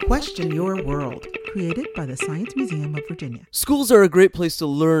Question Your World, created by the Science Museum of Virginia. Schools are a great place to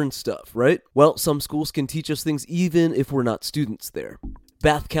learn stuff, right? Well, some schools can teach us things even if we're not students there.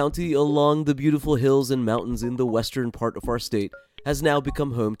 Bath County, along the beautiful hills and mountains in the western part of our state, has now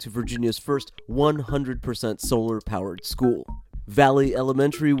become home to Virginia's first 100% solar-powered school. Valley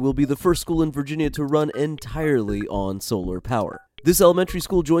Elementary will be the first school in Virginia to run entirely on solar power. This elementary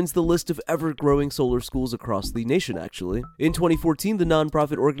school joins the list of ever-growing solar schools across the nation, actually. In 2014, the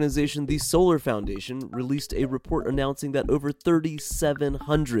nonprofit organization The Solar Foundation released a report announcing that over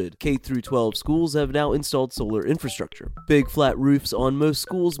 3,700 K-12 schools have now installed solar infrastructure. Big flat roofs on most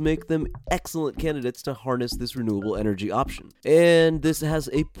schools make them excellent candidates to harness this renewable energy option. And this has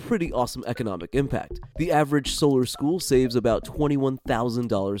a pretty awesome economic impact. The average solar school saves about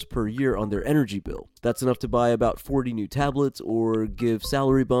 $21,000 per year on their energy bill. That's enough to buy about 40 new tablets, or give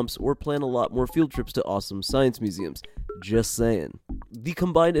salary bumps, or plan a lot more field trips to awesome science museums. Just saying. The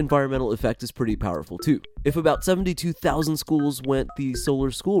combined environmental effect is pretty powerful too. If about 72,000 schools went the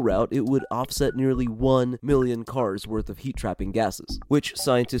solar school route, it would offset nearly 1 million cars worth of heat-trapping gases, which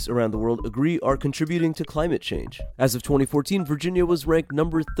scientists around the world agree are contributing to climate change. As of 2014, Virginia was ranked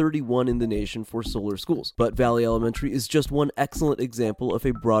number 31 in the nation for solar schools, but Valley Elementary is just one excellent example of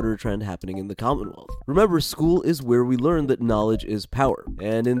a broader trend happening in the Commonwealth. Remember, school is where we learn that knowledge is power,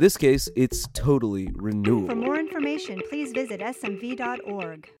 and in this case, it's totally renewable. For more information, please visit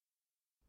smv.org.